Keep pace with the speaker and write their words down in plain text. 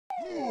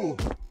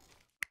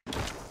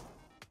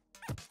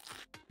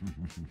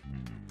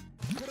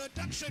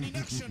Production in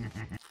action.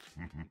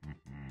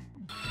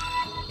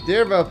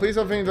 Dear Val, please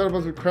don't think Dota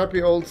with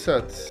crappy old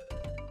sets.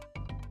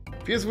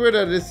 Feels weird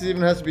that this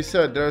even has to be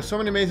said. There are so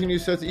many amazing new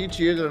sets each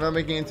year that are not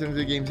making it into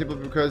the game simply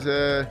because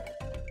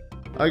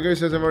other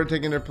sets have already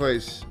taken their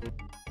place.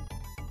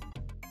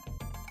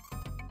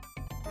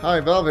 Hi,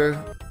 Valve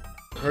here.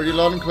 Heard you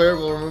loud and clear.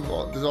 We'll remove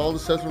all the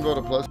sets from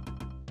Dota Plus.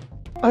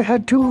 I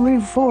had to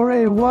leave for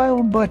a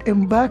while, but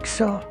am back,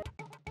 sir.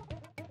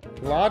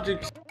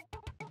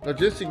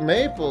 Logistic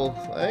Maple,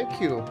 thank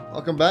you.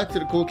 Welcome back to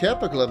the Cool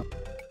Kappa Club.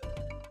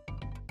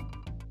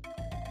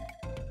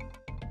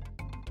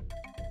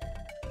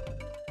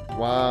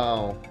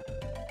 Wow.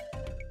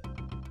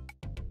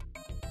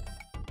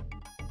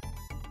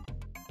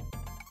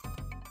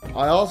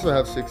 I also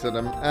have 6 of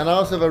them, and I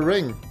also have a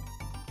ring.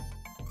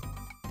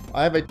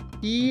 I have a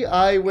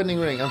TI winning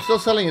ring. I'm still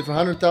selling it for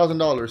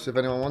 $100,000 if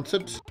anyone wants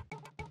it.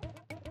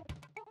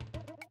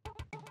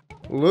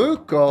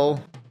 Luco.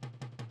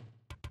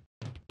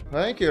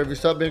 Thank you. Have you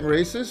stopped being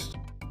racist?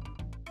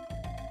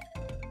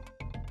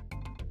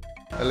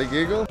 Ellie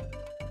Giggle.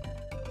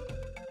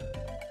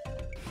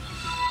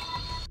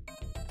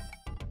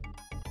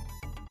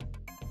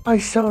 Hi,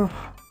 sir.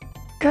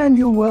 Can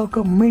you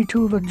welcome me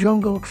to the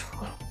jungle?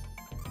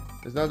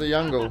 It's not the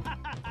jungle.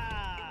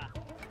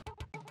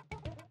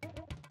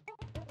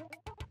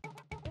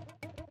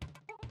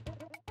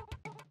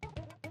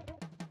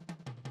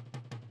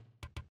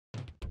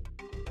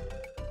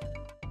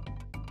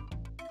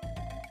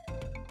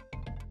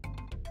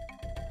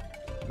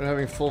 They're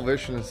having full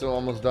vision and still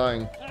almost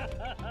dying.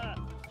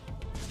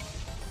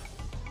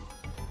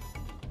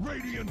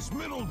 Radiant's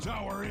middle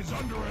tower is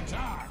under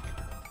attack.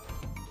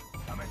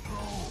 Coming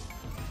through.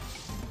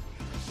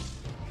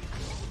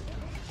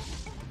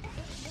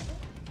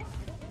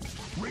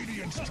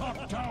 Radiant's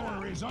top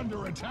tower is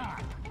under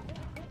attack.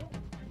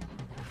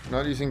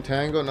 Not using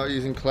Tango, not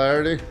using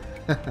Clarity.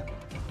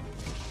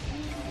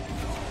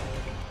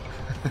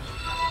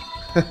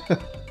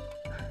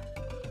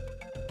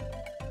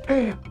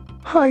 Hey,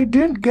 I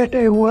didn't get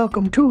a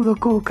welcome to the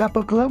Cool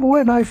Kappa Club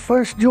when I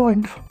first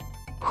joined.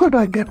 Could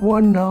I get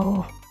one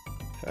now?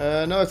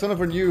 No, it's only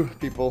for new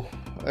people.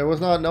 It was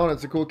not known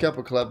as the Cool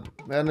Kappa Club,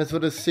 and it's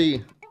with a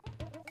C.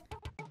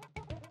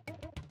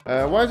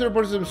 Why is the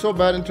report system so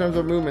bad in terms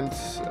of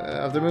movements?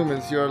 Of the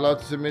movements you are allowed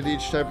to submit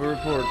each type of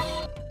report?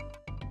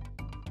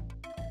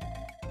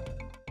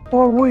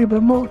 Or we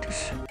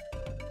notice.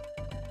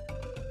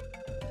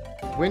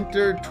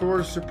 Winter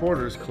Tour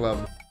Supporters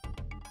Club.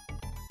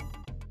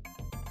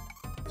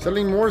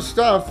 Selling more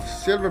stuff,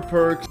 silver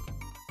perks,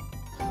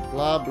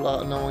 blah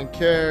blah, no one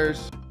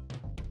cares.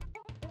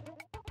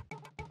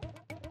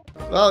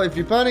 Well, if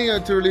you're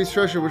planning to release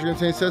Treasure, which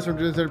contains sets from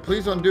June 3rd,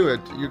 please don't do it.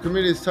 Your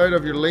community is tired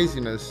of your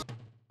laziness.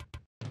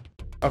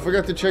 I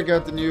forgot to check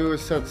out the new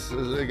sets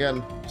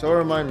again, so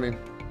remind me.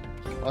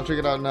 I'll check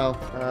it out now.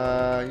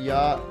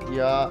 Yeah.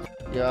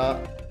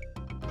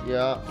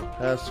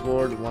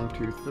 Password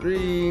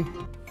 123.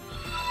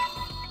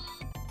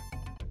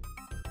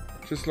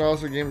 Just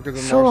lost the game because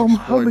of Salam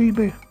Marsh exploit.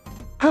 Habibi.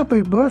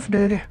 Happy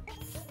birthday.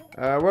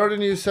 Where are the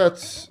new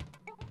sets?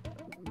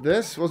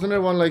 This? Wasn't there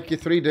one like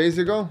 3 days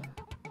ago?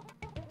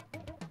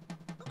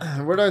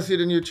 Where do I see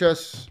the new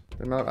chests?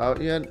 They're not out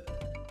yet.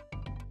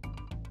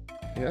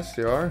 Yes,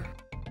 they are.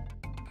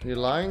 Are you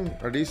lying?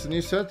 Are these the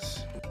new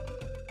sets?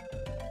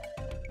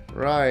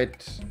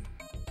 Right.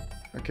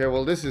 Okay,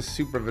 well this is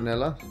super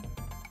vanilla.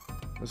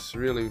 It's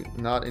really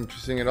not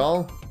interesting at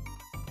all.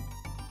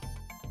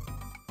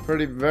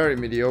 Very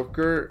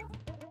mediocre.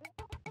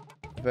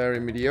 Very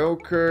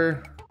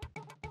mediocre.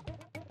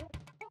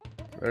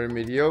 Very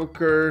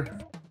mediocre.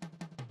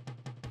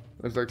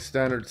 Looks like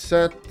standard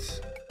set.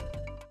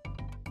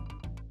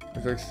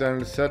 Looks like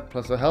standard set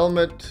plus a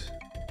helmet.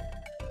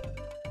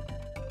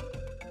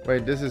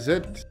 Wait, this is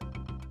it?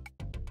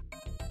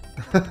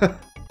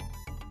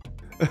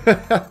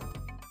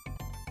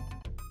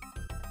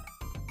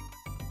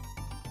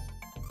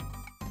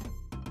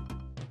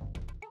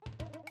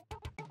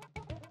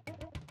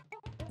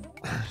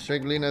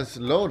 Shaglina's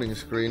loading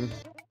screen.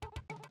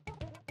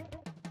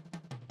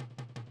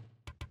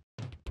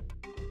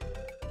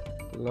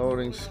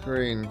 Loading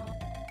screen.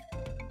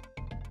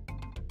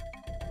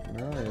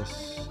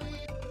 Nice.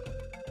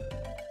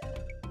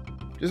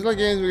 Just like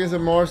games against a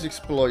Mars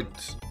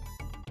exploit.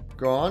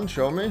 Go on,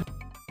 show me.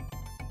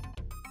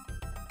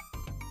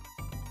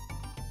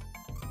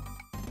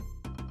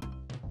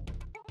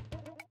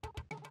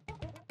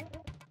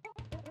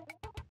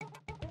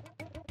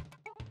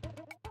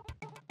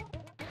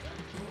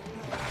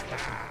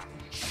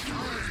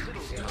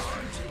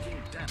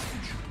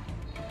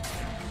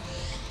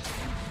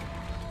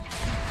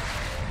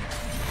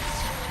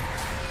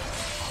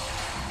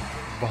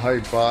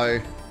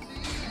 Bye.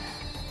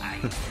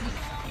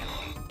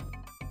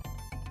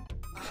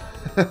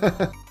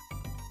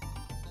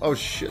 Oh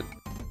shit.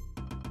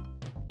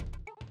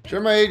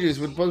 Share my ages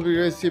with possibly the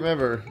greatest team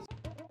ever.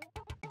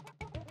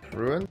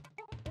 Ruin?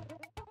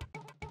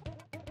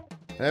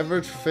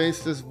 Ever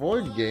faced this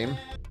void game?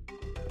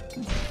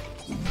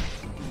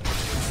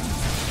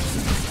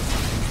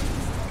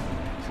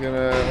 He's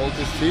gonna ult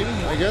his team,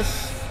 I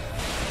guess.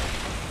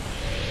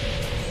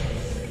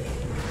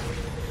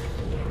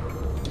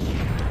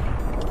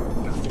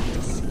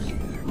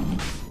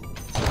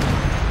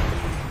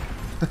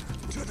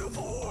 To the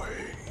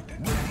void.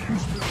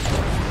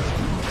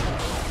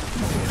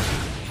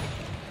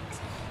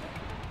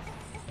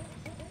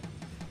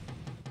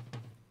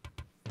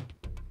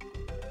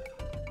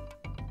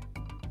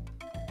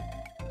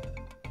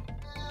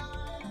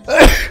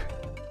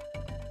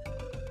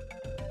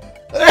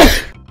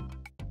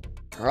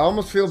 I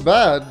almost feel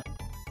bad.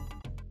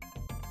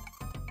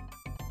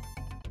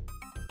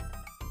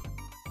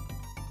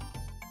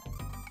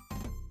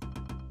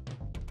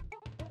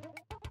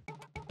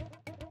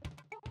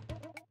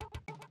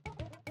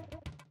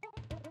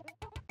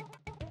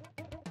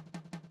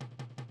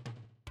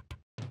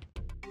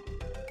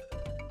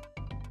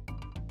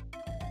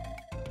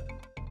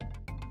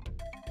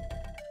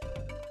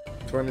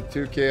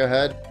 $22K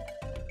ahead.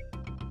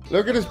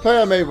 Look at this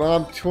play I made when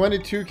I'm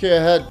 22K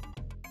ahead.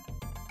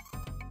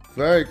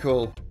 Very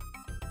cool.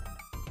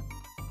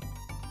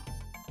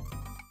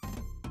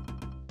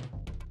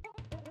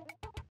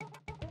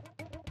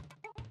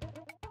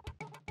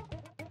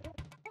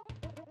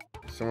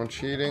 Someone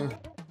cheating.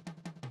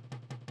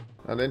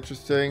 Not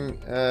interesting.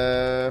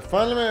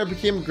 Finally I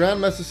became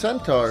Grandmaster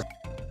Centaur.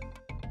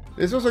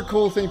 This was a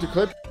cool thing to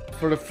clip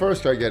for the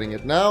first try getting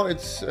it. Now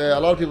it's a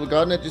lot of people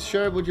gotten it. Just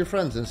share it with your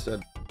friends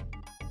instead.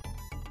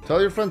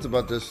 Tell your friends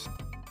about this.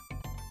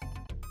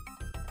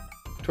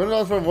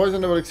 $20 for a voice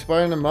and that will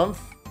expire in a month?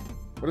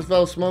 What is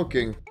Val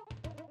smoking?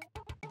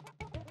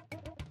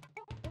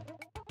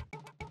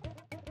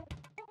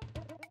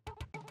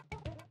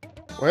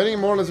 Well, hitting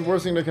more or less the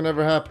worst thing that can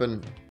ever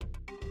happen.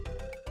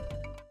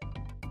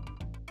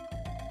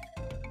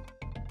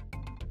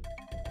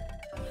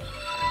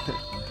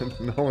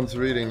 No one's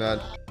reading that.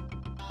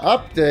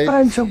 Update!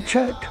 Find some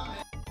chat.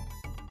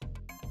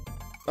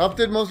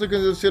 Update mostly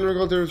consists of silver and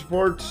gold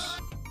reports.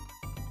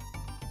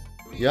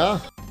 Yeah.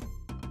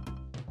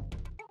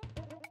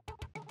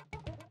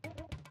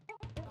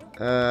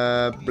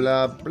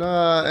 Blah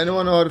blah.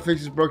 Anyone know how to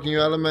fix this broken new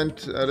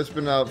element? That's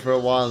been out for a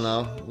while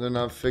now. They're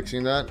not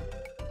fixing that.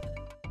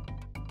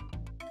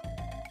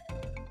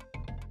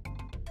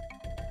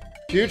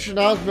 Future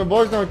announcement,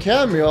 boys, now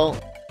cameo.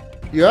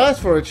 You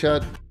asked for it,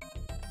 chat.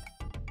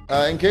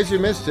 In case you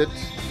missed it,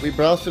 we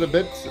browsed it a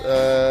bit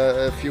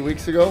a few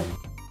weeks ago.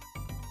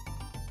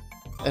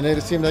 And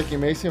it seemed like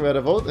amazing. We had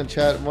a vote and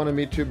chat wanted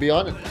me to be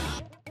on it.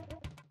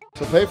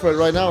 So pay for it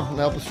right now and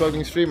help a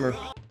struggling streamer.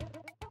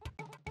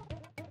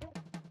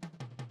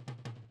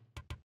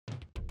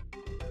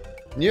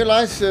 New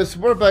lines,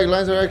 support bag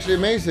lines are actually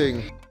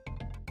amazing.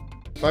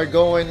 If I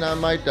go in, I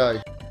might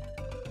die.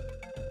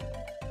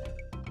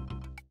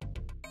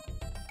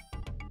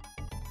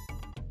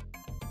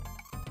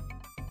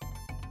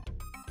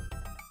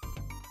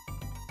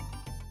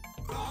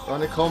 On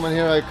the comment,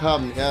 here I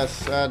come.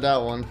 Yes,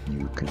 that one.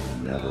 You can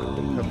never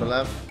leave. Upper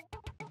left.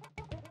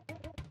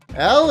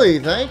 Ellie,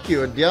 thank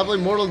you. A Diablo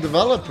Immortal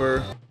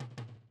developer.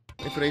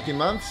 For 18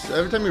 months.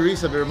 Every time you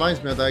reset, it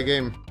reminds me of that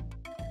game.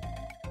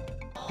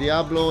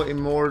 Diablo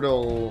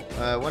Immortal.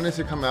 When is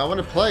it coming out? I want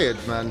to play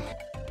it, man.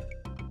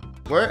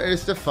 Where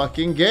is the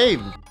fucking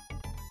game?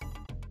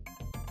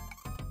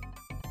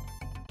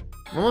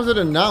 When was it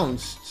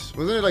announced?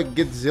 Wasn't it like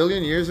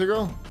gazillion years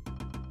ago?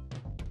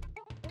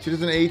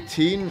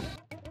 2018?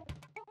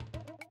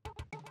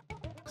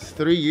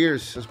 3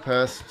 years has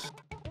passed.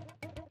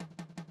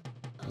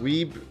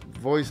 Weeb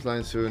voice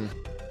line soon.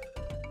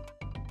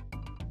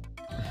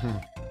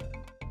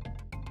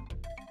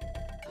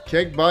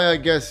 Cake by, I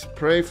guess.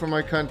 Pray for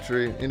my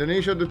country.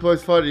 Indonesia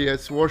deploys fighter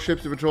jets,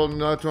 warships to patrol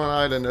Natron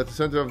Island at the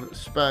center of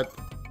Spat.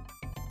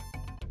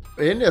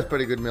 India's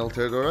pretty good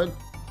military, though, right?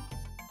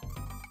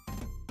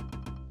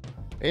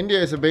 India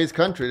is a base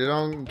country. They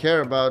don't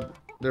care about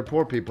their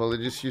poor people. They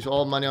just use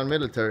all money on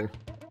military.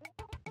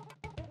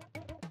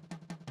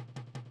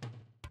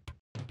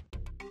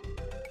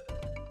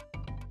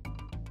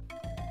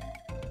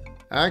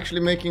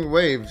 Actually making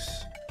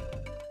waves.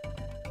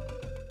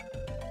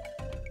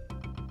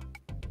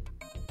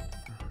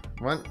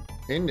 What?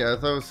 India? I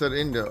thought it said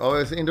India. Oh,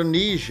 it's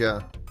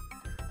Indonesia.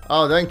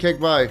 Oh, then kick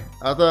by.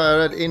 I thought I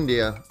read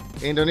India.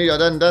 Indonesia,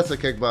 then that's a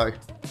kick by.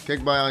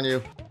 Kick by on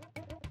you.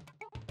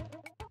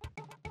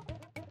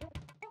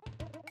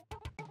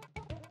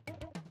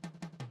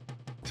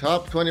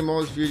 Top 20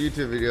 most viewed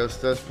YouTube videos.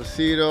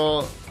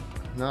 Despacito.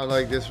 Not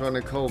like this,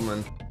 Ronnie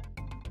Coleman.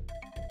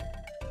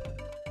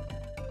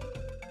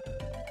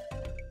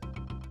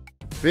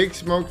 Big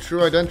Smoke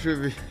true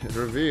identity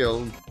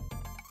revealed.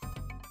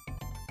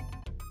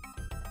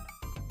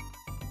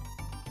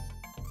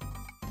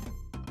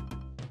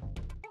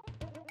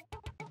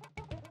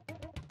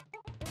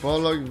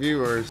 Follow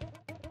viewers.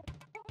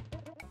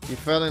 He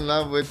fell in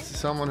love with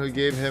someone who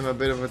gave him a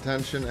bit of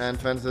attention and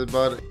fantasied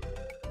about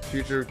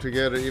future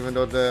together even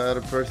though the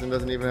other person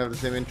doesn't even have the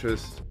same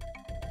interests.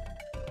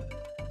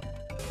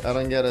 I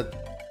don't get it.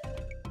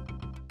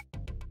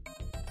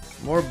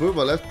 More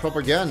booba, less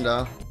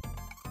propaganda.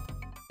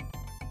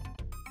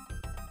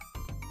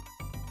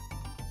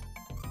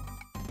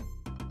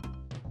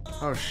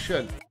 Oh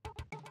shit.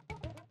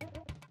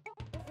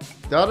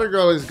 The other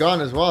girl is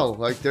gone as well.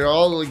 Like, they're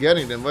all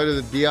getting them. What is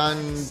it,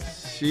 Dion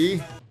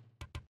C?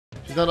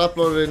 She's not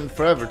uploaded in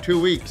forever. 2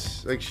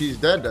 weeks. Like, she's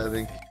dead, I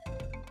think.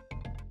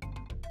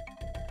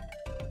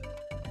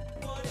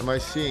 Am I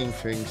seeing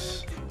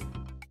things?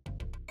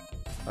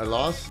 I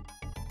lost?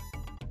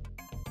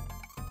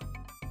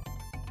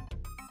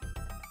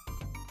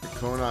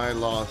 Kona, I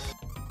lost.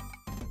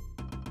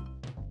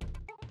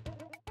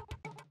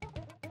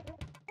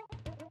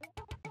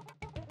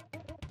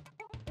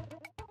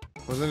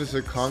 Wasn't this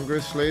a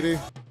Congress lady?